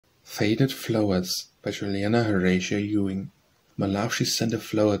Faded Flowers by Juliana Horatia Ewing. My love she sent a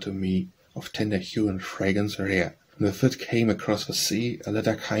flower to me, of tender hue and fragrance rare, and with it came across the sea a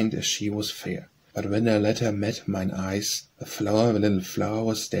letter kind as she was fair. But when the letter met mine eyes, the little flower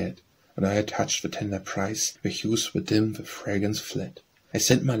was dead, and I had touched the tender price, the hues were dim, the fragrance fled. I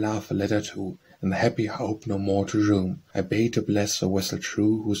sent my love a letter too, in the happy hope no more to roam. I bade to bless the vessel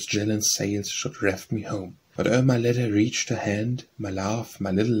true, whose gallant sails should raft me home. But ere my letter reached her hand, my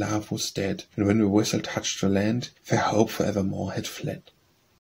little love was dead, and when the vessel touched the land, fair hope for evermore had fled.